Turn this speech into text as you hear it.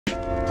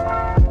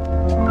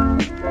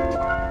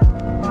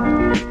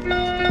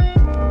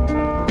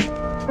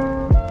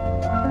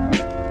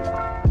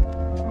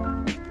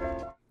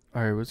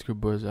what's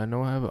good, boys? I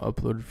know I haven't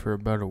uploaded for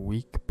about a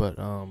week, but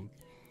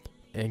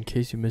in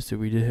case you missed it,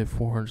 we did hit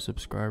 400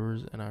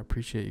 subscribers, and I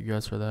appreciate you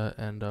guys for that.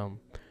 And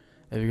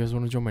if you guys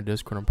want to join my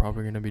Discord, I'm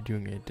probably gonna be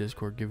doing a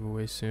Discord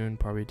giveaway soon,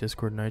 probably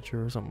Discord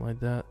Nitro or something like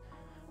that.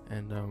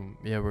 And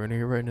yeah, we're gonna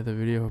get right into the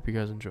video. Hope you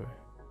guys enjoy.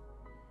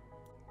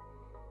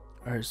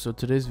 Alright, so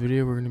today's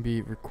video we're gonna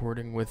be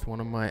recording with one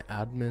of my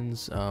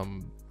admins,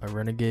 a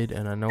Renegade,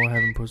 and I know I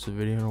haven't posted a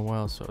video in a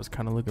while, so I was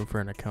kind of looking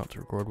for an account to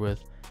record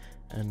with.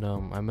 And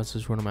I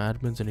messaged one of my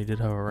admins, and he did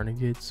have a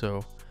Renegade,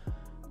 so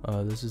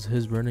this is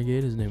his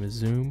Renegade. His name is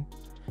Zoom,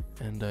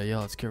 and yeah,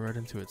 let's get right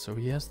into it. So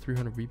he has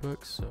 300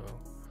 V-Bucks, so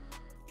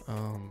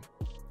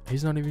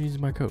he's not even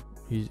using my code.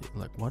 He's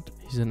like, what?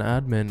 He's an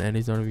admin and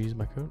he's not even using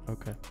my code?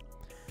 Okay.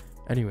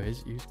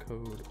 Anyways, use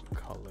code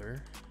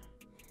color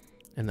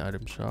in the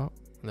item shop.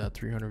 That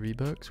 300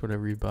 V-Bucks,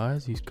 whatever he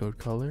buys, use code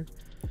color.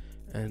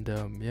 And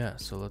yeah,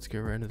 so let's get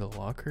right into the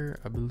locker.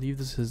 I believe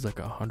this is like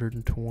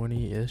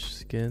 120-ish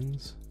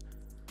skins.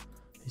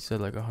 He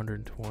said like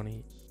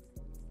 120.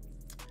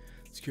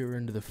 Let's get right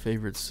into the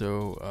favorites.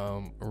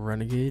 So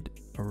Renegade,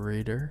 a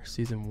Raider,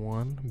 season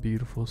 1,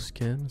 beautiful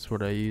skin. That's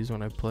what I use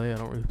when I play. I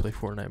don't really play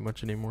Fortnite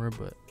much anymore,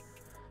 but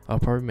I'll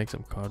probably make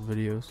some COD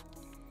videos.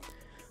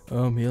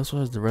 He also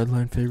has the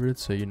redline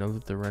favorites, so you know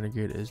that the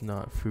Renegade is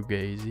not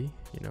fugazi,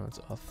 you know, it's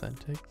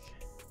authentic.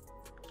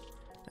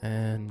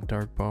 And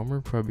dark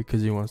bomber, probably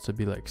because he wants to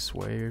be like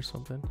Sway or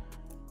something.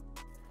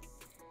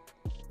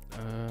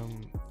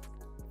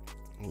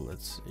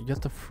 You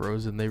got the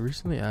frozen. They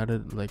recently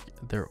added like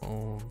their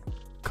own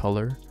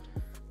color,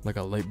 like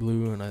a light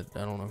blue, and I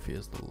don't know if he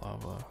has the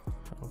lava.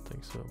 I don't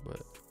think so,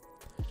 but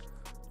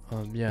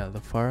yeah, the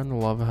fire and the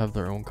lava have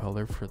their own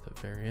color for the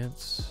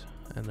variants,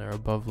 and they're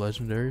above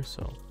legendary.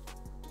 So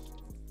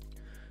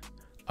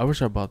I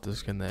wish I bought this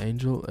skin, the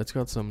Angel. It's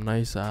got some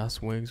nice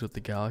ass wings with the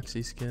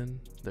Galaxy skin.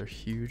 They're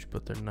huge,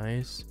 but they're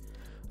nice.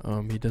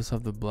 He does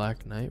have the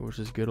Black Knight, which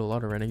is good. A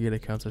lot of Renegade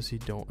accounts I see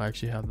don't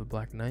actually have the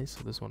Black Knight,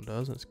 so this one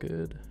does. It's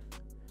good.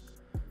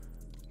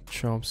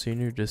 Chomp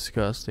Senior,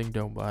 disgusting.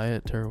 Don't buy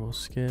it. Terrible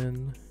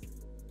skin.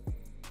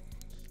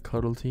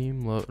 Cuddle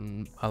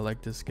Team, I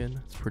like this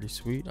skin. It's pretty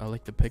sweet. I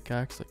like the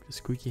pickaxe, like the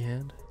squeaky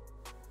hand.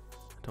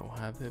 I don't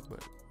have it,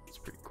 but it's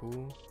pretty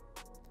cool.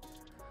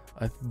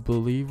 I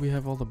believe we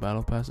have all the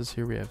battle passes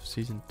here. We have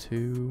season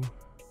 2,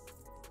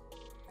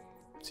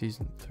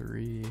 season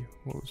 3.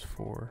 What was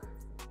 4?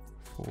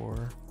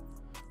 4,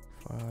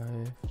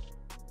 5,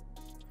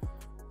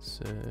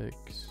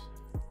 6.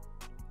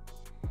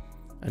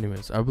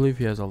 Anyways, I believe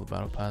he has all the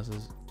battle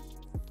passes.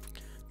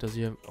 Does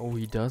he have? Oh,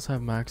 he does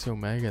have Max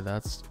Omega.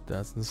 That's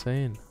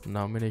insane.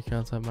 Not many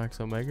accounts have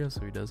Max Omega,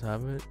 so he does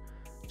have it.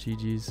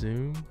 GG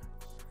Zoom.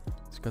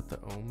 It's got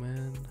the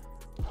Omen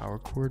power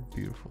cord.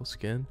 Beautiful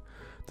skin.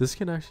 This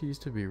skin actually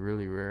used to be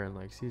really rare in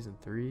like season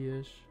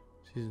 3-ish,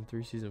 season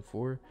 3, season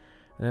 4,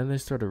 and then they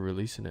started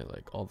releasing it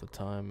like all the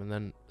time, and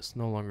then it's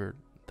no longer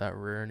that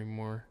rare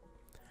anymore.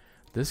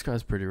 This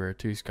guy's pretty rare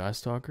too,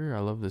 Skystalker. I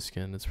love this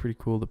skin. It's pretty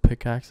cool. The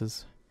pickaxe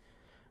is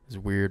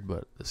weird,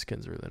 but the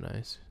skin's really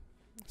nice.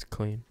 It's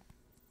clean.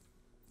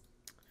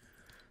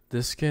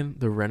 This skin,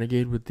 the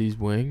Renegade with these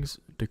wings,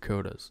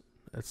 Dakotas.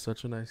 It's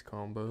such a nice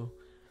combo.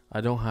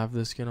 I don't have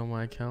this skin on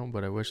my account,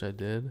 but I wish I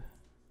did.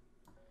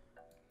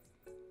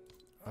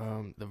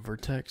 The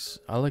Vertex,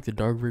 I like the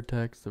dark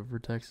Vertex. The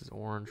Vertex is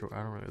orange. I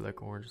don't really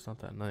like orange. It's not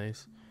that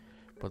nice,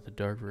 but the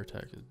dark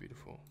Vertex is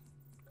beautiful.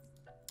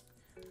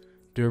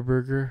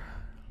 Durburger,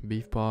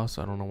 Beef Boss.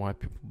 I don't know why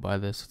people buy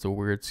this. It's a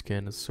weird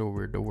skin. It's so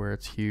weird to wear.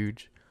 It's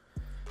huge.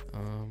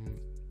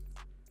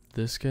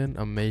 This skin,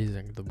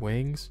 amazing. The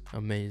wings,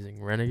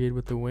 amazing. Renegade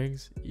with the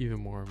wings, even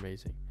more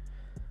amazing.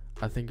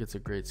 I think it's a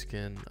great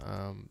skin.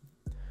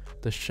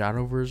 The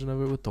shadow version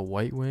of it with the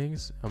white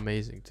wings,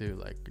 amazing too.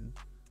 Like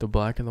the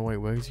black and the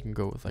white wings, you can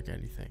go with like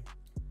anything.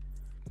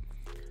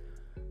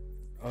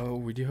 Oh,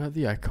 we do have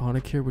the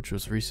iconic here, which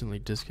was recently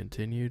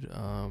discontinued.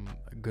 A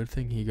good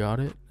thing he got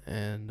it,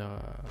 and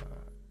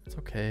it's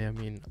okay. I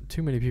mean,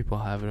 too many people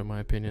have it in my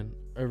opinion.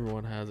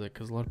 Everyone has it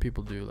because a lot of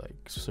people do like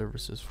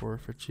services for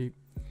it for cheap.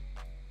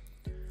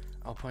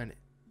 Alpine,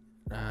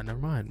 never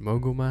mind.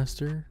 Mogul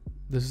Master.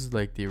 This is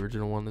like the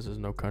original one. This is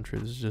no country.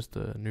 This is just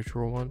a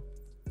neutral one.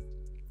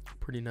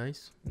 Pretty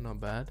nice, not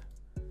bad.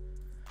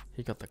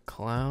 He got the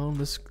clown.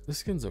 This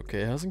skin's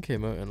okay. It hasn't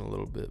came out in a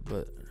little bit,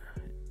 but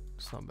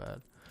it's not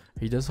bad.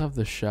 He does have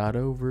the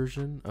shadow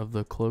version of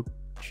the cloak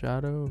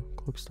shadow,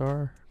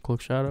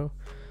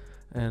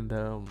 and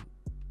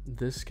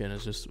this skin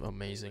is just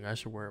amazing. I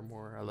should wear it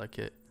more. I like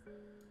it.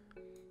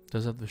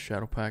 Does have the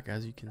shadow pack,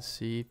 as you can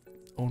see.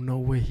 Oh no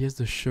way, he has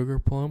the sugar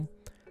plum.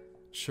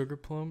 Sugar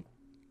plum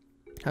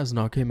has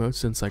not came out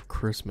since like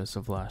Christmas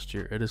of last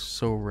year. It is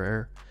so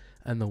rare,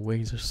 and the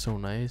wings are so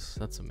nice.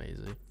 That's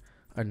amazing.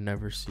 I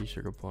never see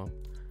sugar plum.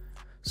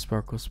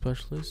 Sparkle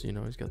specialist, you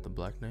know, he's got the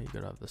Black Knight. You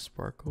gotta have the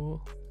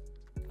sparkle.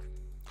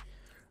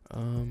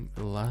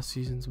 Last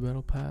season's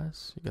battle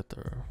pass, you got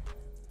the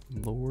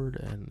Lord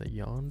and the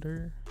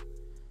Yonder.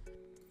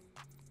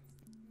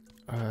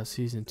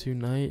 Season 2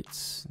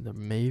 Knights, the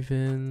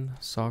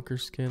Maven soccer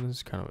skin. This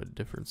is kind of a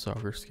different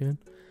soccer skin.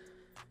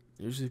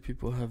 Usually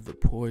people have the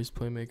Poise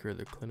Playmaker or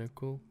the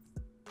Clinical.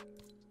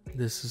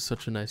 This is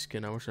such a nice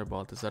skin. I wish I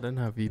bought this. I didn't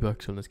have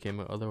V-Bucks when this came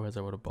out, otherwise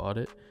I would have bought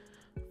it.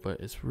 But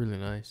it's really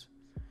nice.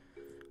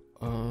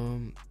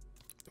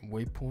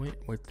 Waypoint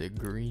with the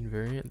green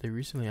variant. They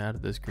recently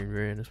added this green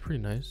variant. It's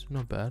pretty nice.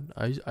 Not bad.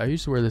 I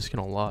used to wear this skin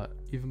a lot,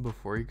 even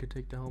before you could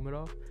take the helmet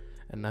off.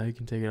 And now you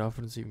can take it off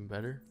and it's even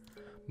better.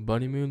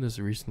 Bunny Moon, this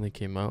recently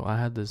came out. I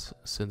had this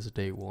since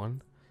day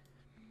one.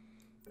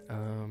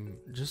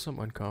 Just some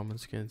uncommon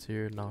skins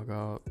here.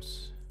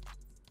 Nogops.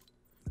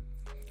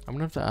 I'm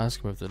gonna have to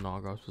ask him if the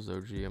Nogops was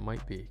OG. It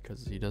might be,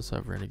 because he does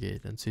have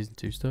Renegade and Season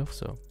 2 stuff.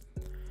 So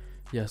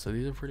yeah, so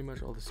these are pretty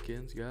much all the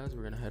skins, guys.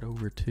 We're gonna head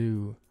over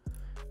to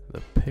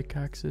the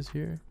pickaxes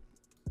here.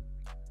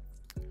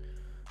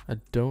 I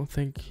don't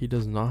think he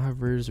does not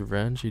have Raider's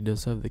Revenge. He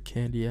does have the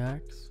Candy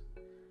Axe.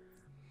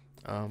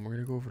 We're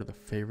gonna go over to the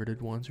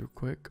favorited ones real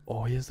quick.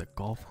 Oh, he has the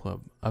golf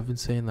club. I've been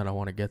saying that I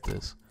want to get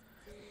this.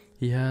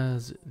 He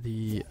has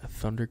the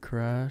Thunder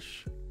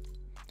Crash,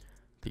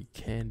 the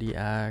Candy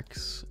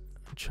Axe,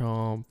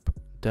 Chomp,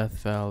 Death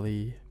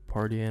Valley,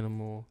 Party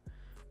Animal,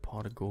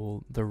 Pot of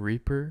Gold, the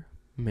Reaper.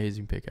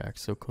 Amazing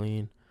pickaxe, so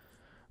clean.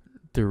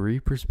 The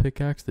Reaper's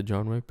pickaxe, the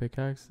John Wick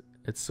pickaxe,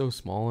 it's so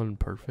small and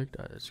perfect.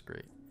 It's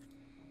great.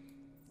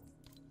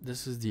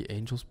 This is the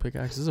Angel's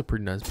pickaxe. This is a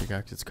pretty nice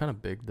pickaxe. It's kind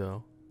of big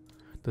though.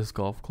 This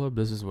golf club,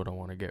 this is what I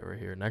want to get right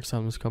here. Next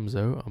time this comes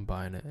out, I'm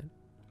buying it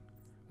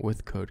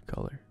with code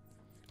color.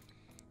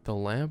 The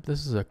lamp,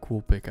 this is a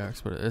cool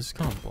pickaxe, but it's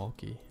kind of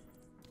bulky.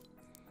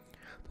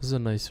 This is a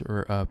nice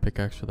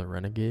pickaxe for the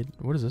Renegade.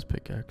 What is this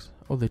pickaxe?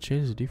 Oh, they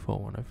changed the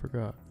default one. I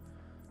forgot.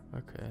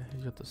 Okay,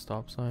 he's got the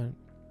stop sign.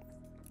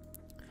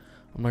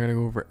 I'm not going to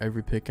go over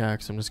every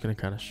pickaxe. I'm just going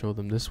to kind of show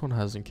them. This one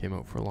hasn't came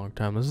out for a long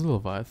time. This is the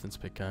Leviathan's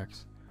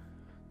pickaxe.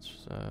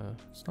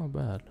 It's not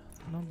bad.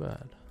 Not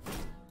bad.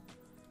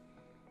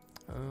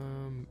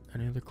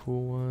 Any other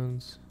cool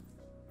ones?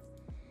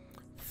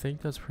 I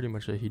think that's pretty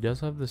much it. He does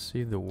have the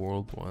Save the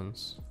World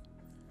ones.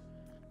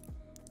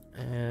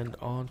 And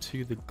on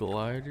to the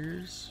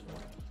gliders.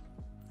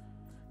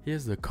 He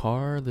has the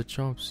car, the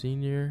Chomp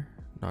Senior.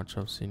 Not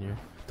Chomp Senior.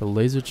 The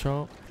Laser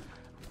Chomp.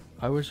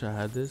 I wish I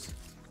had this.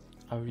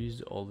 I would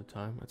use it all the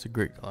time. It's a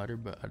great glider,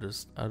 but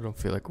I don't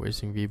feel like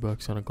wasting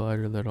V-Bucks on a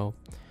glider that I'll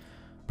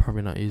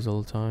probably not use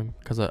all the time.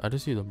 Because I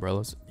just use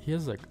umbrellas. He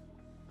has like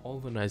all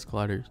the nice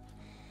gliders.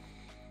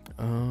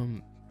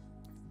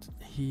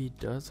 He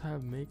does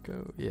have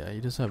Mako. Yeah,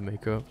 he does have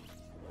Mako.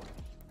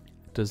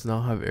 Does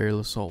not have Aerial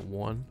Assault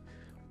 1,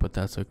 but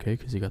that's okay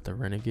because he got the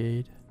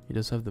Renegade. He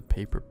does have the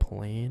Paper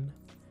Plane,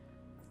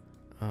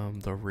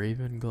 the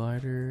Raven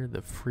glider,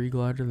 the free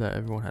glider that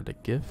everyone had to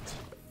gift,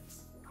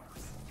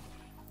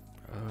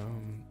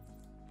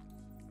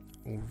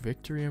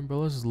 Victory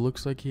umbrellas.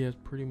 Looks like he has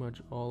pretty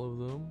much all of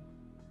them.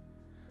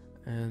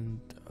 And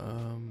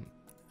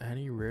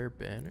any rare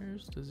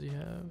banners does he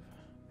have?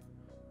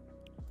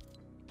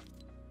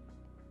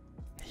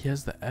 He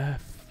has the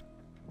F.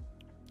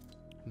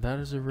 That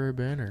is a rare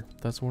banner.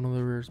 That's one of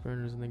the rarest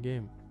banners in the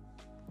game.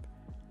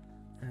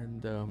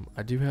 And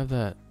I do have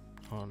that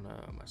on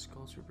my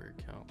Skulltrooper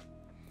account.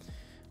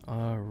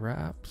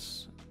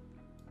 Wraps.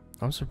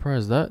 I'm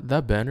surprised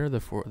that banner,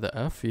 the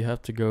F, you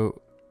have to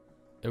go.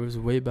 It was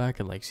way back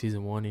in like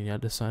season 1, and you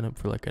had to sign up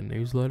for like a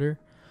newsletter,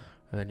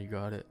 and then you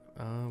got it.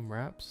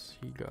 Wraps.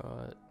 He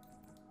got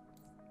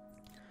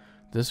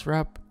this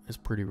wrap is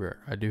pretty rare.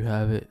 I do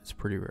have it. It's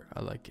pretty rare.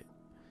 I like it.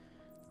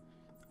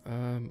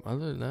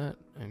 Other than that,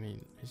 I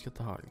mean, he's got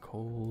the hot and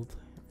cold.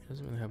 He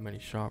doesn't really have many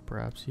shop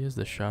wraps. He has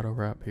the shadow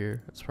wrap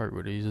here. That's probably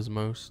what he uses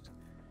most.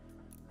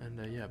 And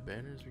yeah,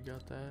 banners, we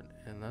got that.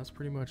 And that's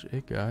pretty much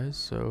it, guys.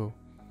 So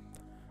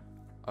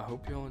I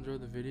hope y'all enjoyed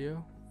the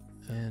video.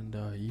 And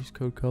use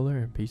code color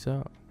and peace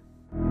out.